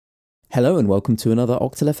Hello and welcome to another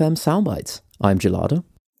Octal FM Soundbites. I'm Gelada.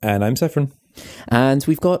 And I'm Saffron. And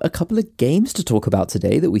we've got a couple of games to talk about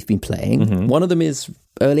today that we've been playing. Mm-hmm. One of them is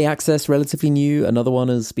early access, relatively new. Another one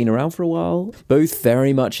has been around for a while. Both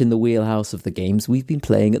very much in the wheelhouse of the games we've been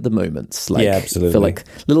playing at the moment. Yeah, absolutely. I feel like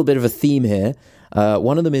a little bit of a theme here.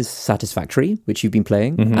 One of them is Satisfactory, which you've been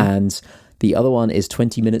playing. Mm-hmm. And the other one is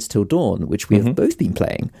 20 Minutes Till Dawn, which we have both been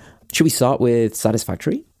playing. Should we start with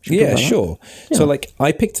Satisfactory? Yeah, sure. Yeah. So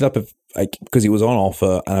I picked it up because it was on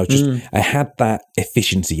offer, and I had that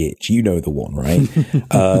efficiency itch. You know the one, right?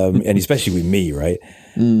 And especially with me, right?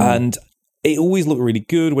 And it always looked really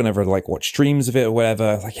good whenever I watch streams of it or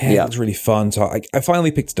whatever. It looks really fun. So I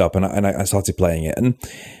finally picked it up and I started playing it. And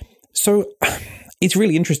so it's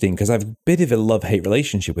really interesting because I have a bit of a love-hate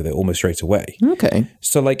relationship with it almost straight away. Okay.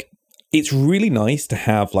 So it's really nice to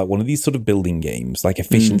have one of these sort of building games,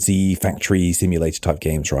 efficiency, factory simulator type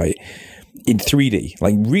games, right? In 3D,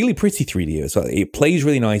 really pretty 3D. So it plays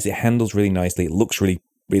really nice, it handles really nicely, it looks really,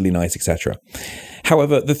 really nice, etc.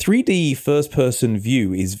 However, the 3D first-person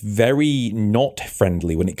view is very not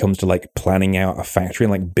friendly when it comes to planning out a factory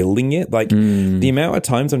and building it. The amount of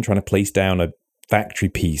times I'm trying to place down a factory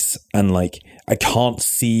piece and I can't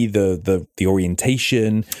see the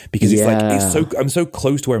orientation because I'm so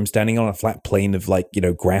close to where I'm standing on a flat plane of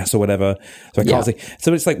grass or whatever, so I can't see.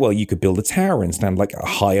 So it's you could build a tower and stand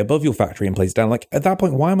high above your factory and place it down. At that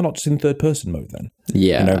point, why am I not just in third person mode then?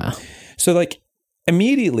 So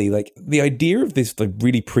immediately the idea of this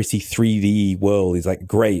really pretty 3D world is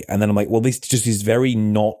great, and then I'm well, this just is very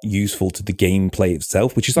not useful to the gameplay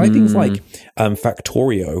itself, which is things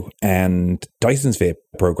Factorio and Dyson Sphere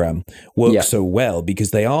program work so well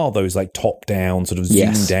because they are those top down sort of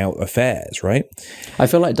zoomed out affairs, right? I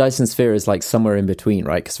feel like Dyson Sphere is somewhere in between,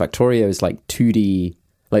 right? Because Factorio is 2D,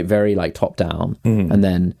 very top down, and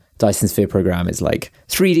then Dyson Sphere program is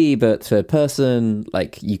 3D, but third person,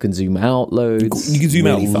 you can zoom out loads. You can zoom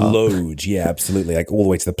really out far. loads, yeah, absolutely, all the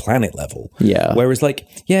way to the planet level. Yeah. Whereas, so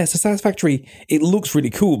Satisfactory, it looks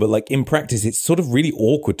really cool, but in practice, it's sort of really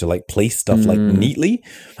awkward to place stuff neatly.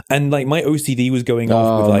 And my OCD was going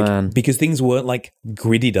off with because things weren't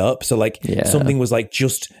gridded up. So something was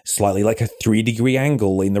just slightly a 3-degree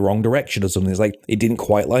angle in the wrong direction or something. It's it didn't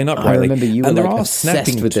quite line up right. I remember you were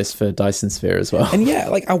obsessed with this for Dyson Sphere as well. And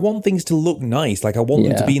I want things to look nice. I want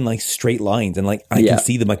them to be in straight lines, and I can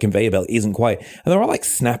see that my conveyor belt isn't quite. And there are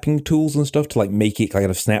snapping tools and stuff to make it kind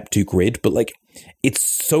of snap to grid, but it's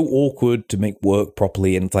so awkward to make work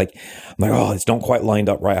properly, and it's it's not quite lined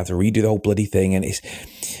up right. I have to redo the whole bloody thing, and it's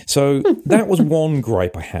so that was one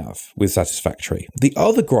gripe I have with Satisfactory. The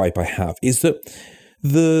other gripe I have is that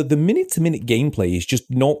the minute to minute gameplay is just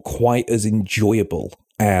not quite as enjoyable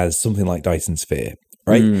as something like Dyson Sphere.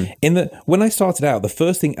 Right. In that, when I started out, the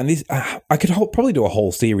first thing, and this, I could probably do a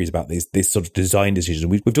whole series about this sort of design decision.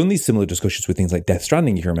 We've done these similar discussions with things like Death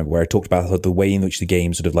Stranding, if you remember, where I talked about the way in which the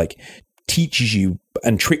game sort of teaches you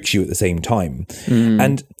and tricks you at the same time.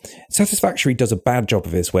 And Satisfactory does a bad job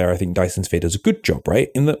of this, where I think Dyson Sphere does a good job, right?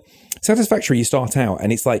 In that Satisfactory, you start out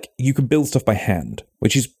and it's you can build stuff by hand,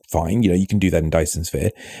 which is fine. You can do that in Dyson Sphere,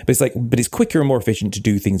 but it's quicker and more efficient to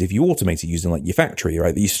do things if you automate it using your factory,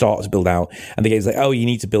 right? That you start to build out, and the game's oh, you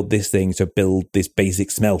need to build this thing to build this basic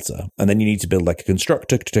smelter, and then you need to build a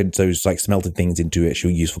constructor to turn those smelted things into actual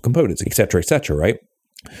useful components, etc., right?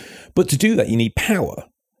 But to do that, you need power.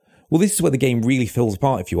 Well, this is where the game really falls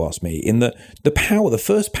apart, if you ask me, in that the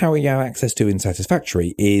first power you have access to in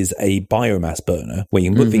Satisfactory is a biomass burner, where you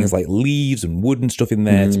can put things like leaves and wood and stuff in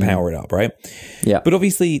there to power it up, right? Yeah. But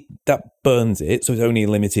obviously, that burns it, so it's only a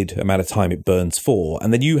limited amount of time it burns for,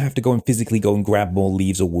 and then you have to go and physically go and grab more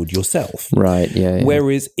leaves or wood yourself. Right, yeah.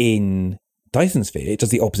 Whereas in Dyson Sphere, it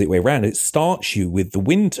does the opposite way around. It starts you with the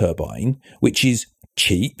wind turbine, which is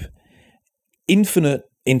cheap, infinite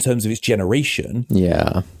in terms of its generation,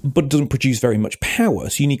 but doesn't produce very much power,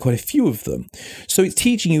 so you need quite a few of them. So it's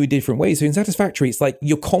teaching you a different way. So in Satisfactory, it's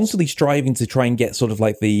you're constantly striving to try and get sort of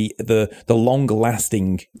the longer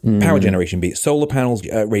lasting power generation, be it solar panels,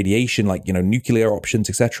 radiation, nuclear options,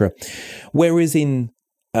 etc. Whereas in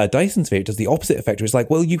Dyson Sphere, it does the opposite effect. It's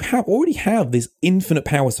well, you already have this infinite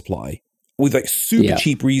power supply with super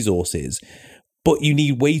cheap resources, but you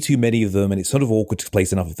need way too many of them, and it's sort of awkward to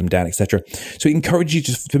place enough of them down, etc. So it encourages you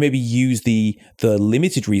just to maybe use the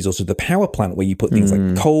limited resource of the power plant, where you put things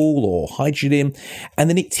like coal or hydrogen in, and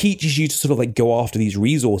then it teaches you to sort of go after these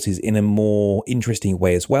resources in a more interesting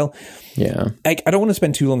way as well. Yeah. I don't want to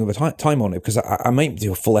spend too long of a time on it, because I might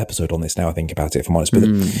do a full episode on this now, I think about it, if I'm honest. But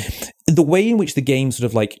the way in which the game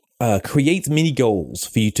sort of creates mini goals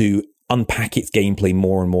for you to unpack its gameplay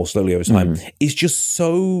more and more slowly over time is just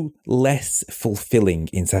so less fulfilling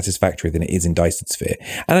in Satisfactory than it is in Dyson Sphere.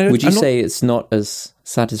 And would you say it's not as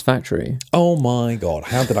satisfactory? Oh my God,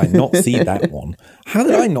 how did I not see that one? How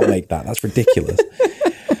did I not make that? That's ridiculous.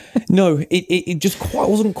 No, it just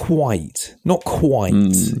wasn't quite, not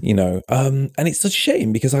quite, you know. And it's such a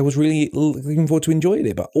shame because I was really looking forward to enjoying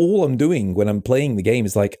it. But all I'm doing when I'm playing the game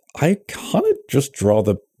is like, I kind of just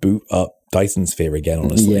rather boot up Dyson Sphere again,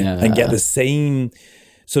 honestly, and get the same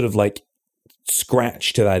sort of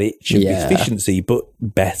scratch to that itch of efficiency, but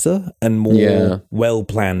better and more well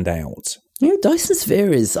planned out. You know, Dyson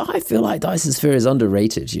Sphere I feel like Dyson Sphere is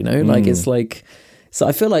underrated, you know, So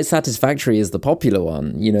I feel like Satisfactory is the popular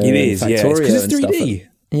one, you know. It is, because it's 3D.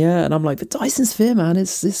 And I'm like, but Dyson Sphere, man,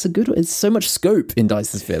 it's so much scope in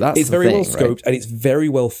Dyson Sphere. It's very well scoped, and it's very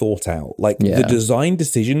well thought out. The design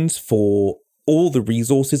decisions for all the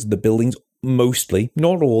resources and the buildings, mostly,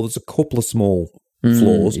 not all, there's a couple of small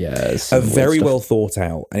flaws, are very well thought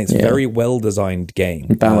out, and it's a very well designed game.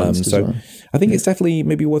 Balanced so I think it's definitely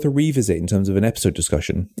maybe worth a revisit in terms of an episode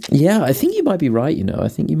discussion. Yeah, I think you might be right, you know. I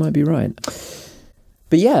think you might be right.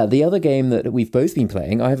 But yeah, the other game that we've both been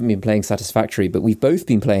playing, I haven't been playing Satisfactory, but we've both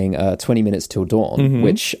been playing 20 Minutes Till Dawn,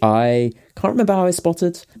 which I can't remember how I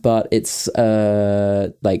spotted, but it's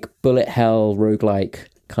bullet hell, roguelike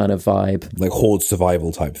kind of vibe. Like Horde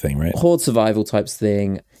survival type thing, right? Horde survival types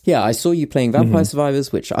thing. Yeah, I saw you playing Vampire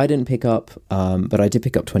Survivors, which I didn't pick up, but I did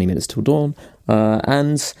pick up 20 Minutes Till Dawn.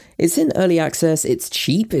 And it's in early access. It's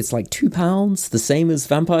cheap. It's like £2, the same as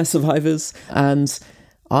Vampire Survivors. And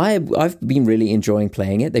I've been really enjoying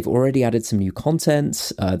playing it. They've already added some new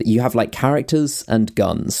content. You have characters and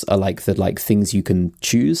guns are the things you can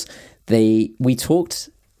choose.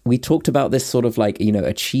 We talked about this sort of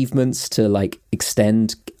achievements to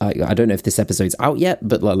extend. I don't know if this episode's out yet,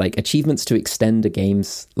 but achievements to extend a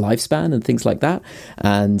game's lifespan and things like that.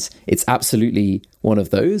 And it's absolutely one of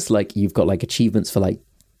those. You've got achievements for a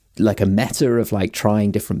meta of trying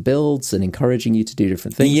different builds and encouraging you to do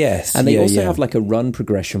different things. Yes. And they also have a run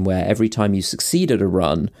progression where every time you succeed at a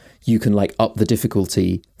run, you can up the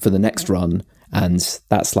difficulty for the next run. And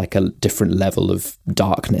that's a different level of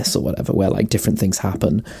darkness or whatever, where different things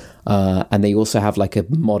happen. And they also have a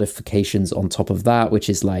modifications on top of that, which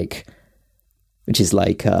is runes,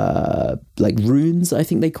 I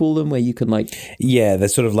think they call them, where you can they're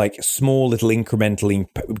sort of small little incremental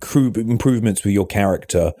improvements with your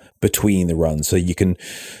character between the runs, so you can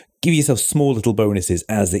give yourself small little bonuses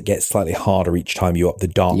as it gets slightly harder each time you up the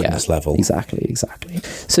darkness level. Exactly.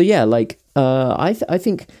 So I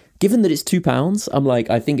think given that it's £2,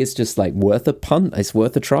 I think it's just worth a punt. It's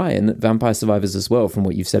worth a try. And Vampire Survivors as well, from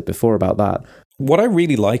what you've said before about that. What I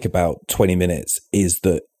really like about 20 Minutes is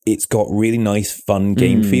that it's got really nice, fun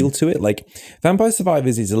game feel to it. Vampire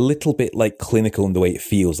Survivors is a little bit clinical in the way it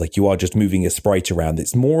feels. You are just moving a sprite around.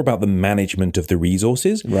 It's more about the management of the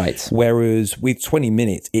resources. Right. Whereas with 20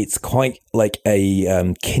 Minutes, it's quite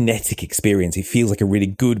a kinetic experience. It feels like a really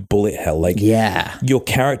good bullet hell. Your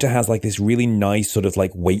character has this really nice sort of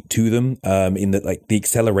weight to them. In that the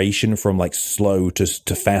acceleration from slow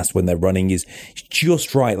to fast when they're running is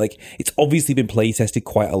just right. It's obviously been play tested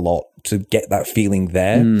quite a lot to get that feeling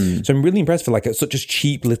there. So I'm really impressed for such a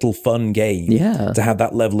cheap little fun game to have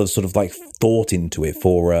that level of sort of thought into it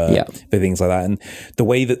for things like that. And the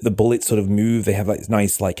way that the bullets sort of move, they have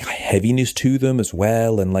nice heaviness to them as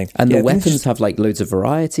well. And the weapons have loads of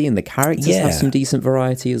variety, and the characters have some decent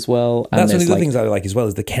variety as well. And that's one of the things I like as well,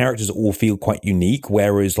 is the characters all feel quite unique.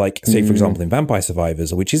 Whereas say for example in Vampire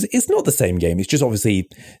Survivors, which is, it's not the same game, it's just obviously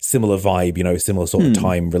similar vibe, similar sort of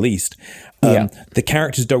time released. The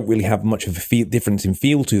characters don't really have much of a difference in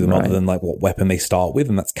feel to them, other than what weapon they start with,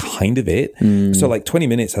 and that's kind of it. So 20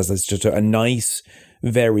 Minutes has just a nice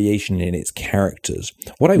variation in its characters.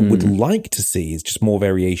 What I would like to see is just more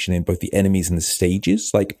variation in both the enemies and the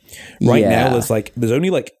stages. Now there's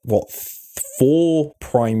only 4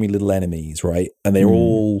 primary little enemies, right? And they're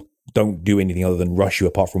all don't do anything other than rush you,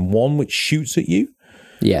 apart from one which shoots at you.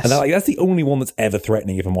 Yes. And that's the only one that's ever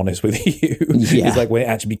threatening, if I'm honest with you. It's when it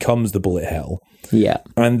actually becomes the bullet hell. Yeah.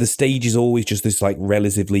 And the stage is always just this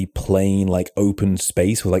relatively plain open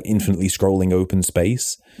space with infinitely scrolling open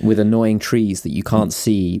space. With annoying trees that you can't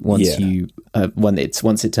see once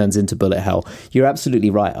once it turns into bullet hell. You're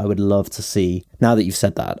absolutely right. I would love to see, now that you've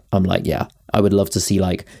said that, I'm I would love to see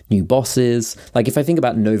like new bosses. Like if I think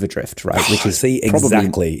about Nova Drift, right, which is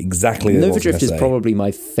exactly. Nova Drift is probably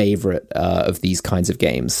my favorite of these kinds of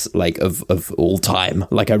games, like of all time.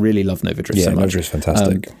 Like I really love Nova Drift so much. Nova Drift's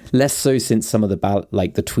fantastic. Less so since some of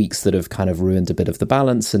the tweaks that have kind of ruined a bit of the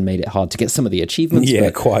balance and made it hard to get some of the achievements.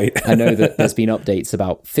 Yeah, quite. I know that there's been updates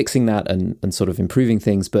about fixing that and sort of improving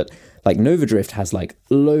things, but like Nova Drift has like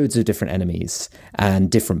loads of different enemies and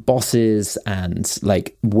different bosses and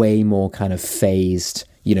like way more kind of phased.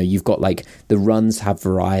 You know, you've got like the runs have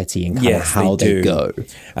variety in kind of how they go.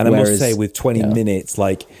 And I must say with 20 minutes,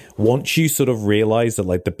 like once you sort of realize that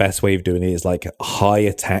like the best way of doing it is like high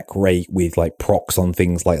attack rate with like procs on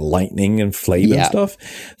things like lightning and flame and stuff,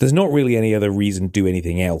 there's not really any other reason to do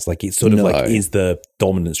anything else. Like it's sort of like is the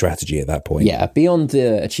dominant strategy at that point. Yeah, beyond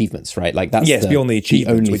the achievements, right? Like that's beyond the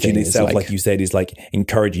achievements, which in itself, like you said, is like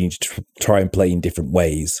encouraging you to try and play in different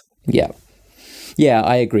ways. Yeah. Yeah,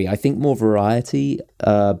 I agree. I think more variety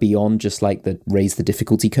beyond just like raise the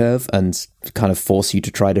difficulty curve and kind of force you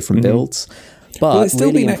to try different builds. But it's still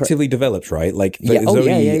really being actively developed, right? Like there's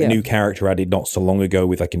only a new character added not so long ago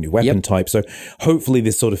with like a new weapon type. So hopefully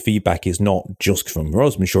this sort of feedback is not just from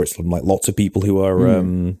us. I'm sure it's from like lots of people who are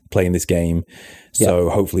playing this game. So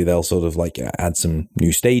hopefully they'll sort of like add some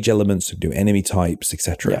new stage elements, new enemy types,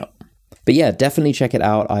 etc. Yeah. But yeah, definitely check it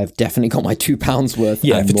out. I've definitely got my £2 worth.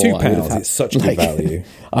 Yeah, for £2, it's such a good value.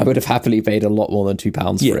 I would have happily paid a lot more than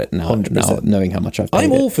 £2 for it now, 100%. Knowing how much I've paid.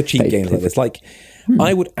 I'm all for cheap games like this. Like,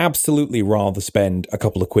 I would absolutely rather spend a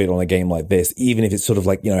couple of quid on a game like this, even if it's sort of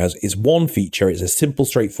like, you know, it's one feature, it's a simple,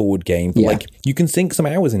 straightforward game, but like you can sink some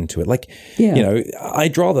hours into it. Like, you know,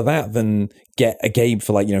 I'd rather that than get a game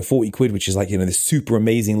for like, you know, 40 quid, which is like, you know, this super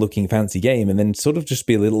amazing looking fancy game, and then sort of just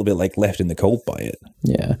be a little bit like left in the cold by it.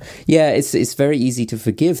 Yeah. Yeah, it's very easy to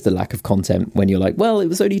forgive the lack of content when you're like, well, it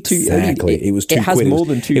was only two. Exactly. It was 2 quid. It has more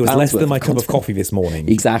than £2. It was less than my cup of coffee this morning.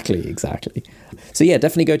 Exactly. So yeah,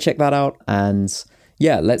 definitely go check that out. And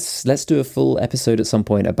yeah, let's do a full episode at some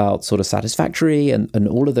point about sort of Satisfactory and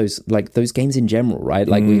all of those, like those games in general, right?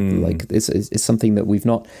 Like it's something that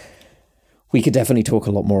we could definitely talk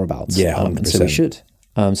a lot more about. Yeah, 100%. And so we should.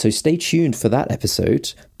 So stay tuned for that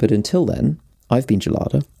episode. But until then, I've been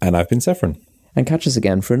Gelada. And I've been Saffron. And catch us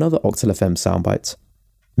again for another Octal FM Soundbite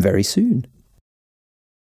very soon.